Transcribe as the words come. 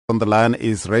On the line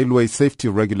is Railway Safety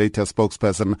Regulator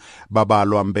spokesperson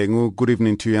Babalwa Mbengu. Good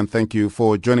evening to you and thank you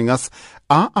for joining us.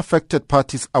 Are affected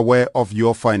parties aware of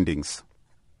your findings?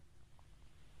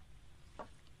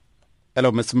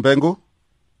 Hello, Ms. Mbengu.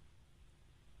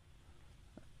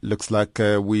 Looks like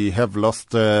we have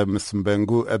lost Ms.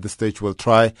 Mbengu at this stage. We'll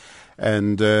try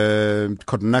and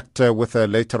connect with her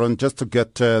later on just to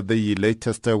get the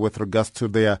latest with regards to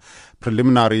their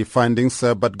preliminary findings.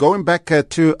 But going back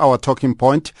to our talking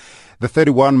point, the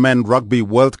 31-man Rugby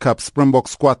World Cup Springbok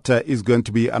squad is going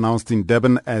to be announced in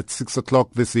Durban at 6 o'clock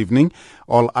this evening.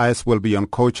 All eyes will be on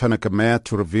coach Hanneke Meyer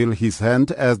to reveal his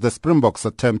hand as the Springboks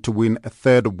attempt to win a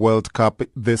third World Cup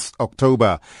this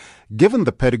October. Given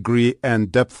the pedigree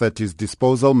and depth at his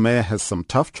disposal, Meyer has some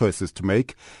tough choices to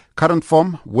make. Current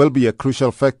form will be a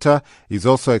crucial factor. He's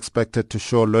also expected to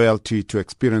show loyalty to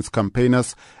experienced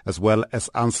campaigners as well as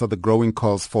answer the growing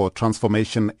calls for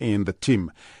transformation in the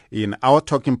team. In our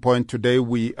talking point today,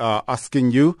 we are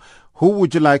asking you, who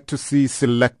would you like to see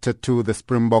selected to the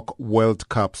Springbok World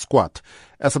Cup squad?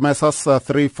 SMS us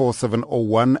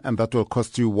 34701 and that will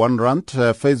cost you R1.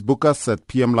 Facebook us at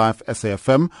PM Live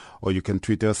SAFM, or you can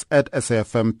tweet us at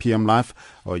SAFM PM Live,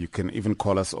 or you can even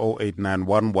call us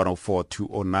 0891 104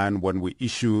 209 when we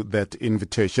issue that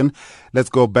invitation. Let's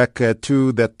go back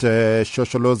to that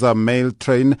Shosholoza mail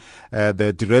train,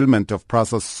 the derailment of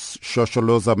Prasa's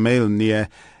Shosholoza mail near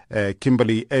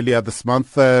Kimberley earlier this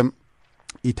month.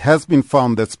 It has been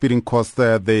found that speeding caused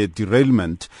the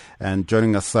derailment. And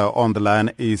joining us on the line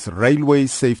is Railway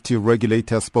Safety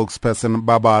Regulator spokesperson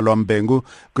Babalwa Mbengu.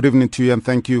 Good evening to you and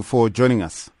thank you for joining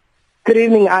us. Good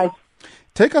evening, Ike.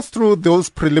 Take us through those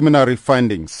preliminary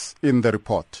findings in the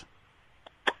report.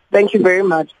 Thank you very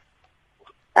much.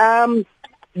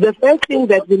 The first thing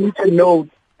that we need to note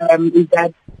is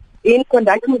that in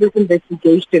conducting this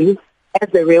investigation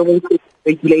as a railway safety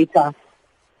regulator,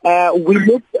 we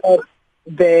looked at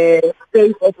the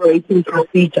safe operating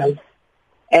procedures,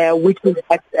 which is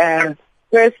that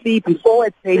firstly, before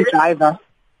a train driver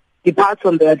departs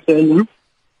on their journey,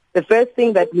 the first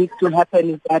thing that needs to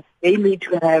happen is that they need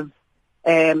to have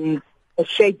a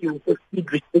schedule for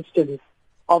speed restrictions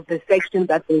of the section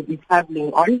that they'll be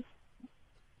traveling on.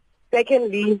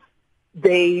 Secondly,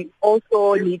 they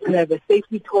also need to have a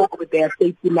safety talk with their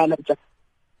section manager,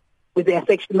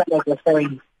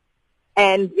 sorry.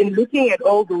 And in looking at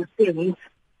all those things,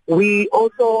 we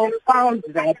also found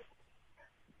that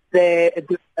there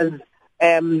was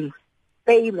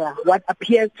failure, what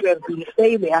appears to have been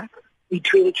failure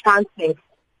between Transnet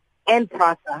and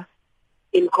PRASA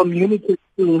in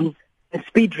communicating the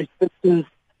speed restrictions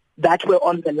that were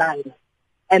on the line.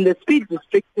 And the speed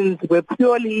restrictions were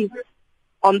purely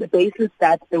on the basis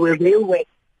that there were railways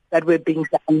that were being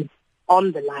done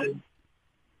on the line.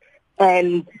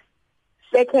 And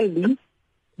secondly,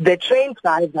 the train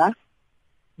driver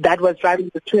that was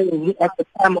driving the train at the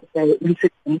time of the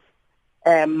incident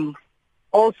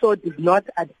also did not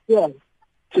adhere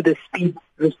to the speed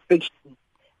restriction.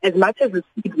 As much as the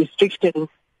speed restriction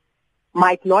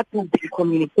might not have been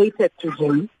communicated to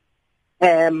him,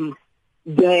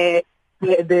 the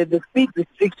speed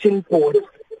restriction code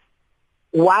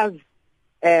was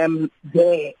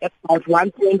there about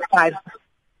 1.5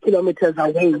 kilometers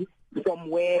away from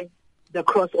where the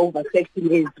crossover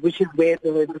section is, which is where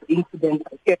the incident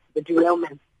occurred, the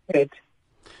derailment occurred.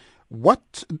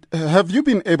 What have you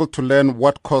been able to learn?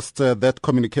 What caused that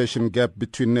communication gap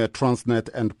between Transnet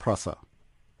and PRASA?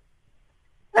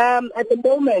 At the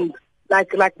moment,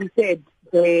 like we said,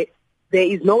 there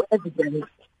is no evidence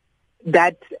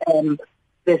that the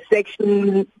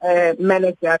section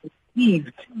manager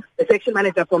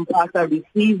from PRASA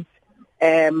received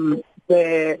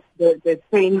the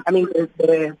train.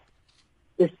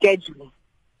 The schedule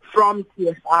from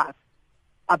TFR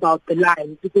about the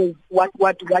line, because what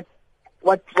happens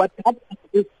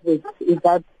is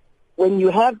that when you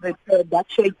have that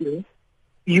schedule,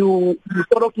 you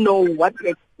sort of know what to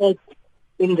expect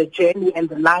in the journey and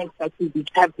the lines that you'll be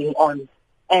traveling on,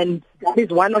 and that is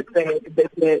one of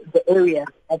the areas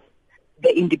that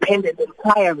the independent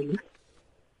inquiry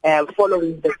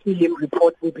following the prelim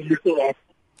report will be looking at.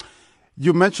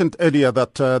 You mentioned earlier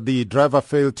that the driver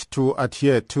failed to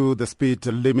adhere to the speed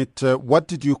limit. What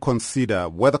did you consider?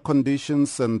 Weather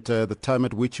conditions and the time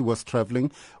at which he was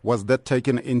traveling, was that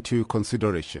taken into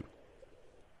consideration?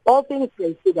 All things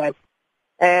considered.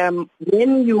 When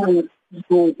you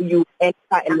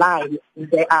enter a line,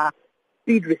 there are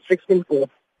speed restrictions for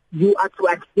you are to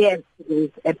adhere to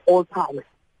it at all times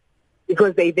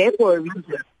because they're there for a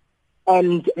reason,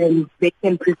 and they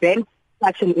can prevent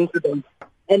such an incident.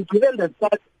 And given the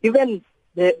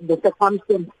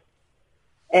circumstance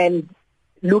and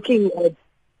looking at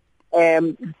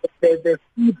the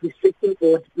speed restriction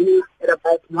board being at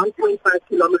about 1.5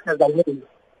 kilometers away.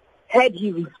 Had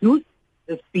he reduced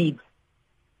the speed,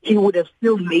 he would have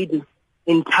still made it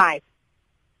in time.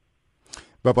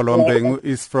 Babalwa Mbengu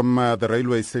is from the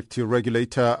Railway Safety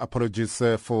Regulator. Apologies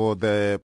for the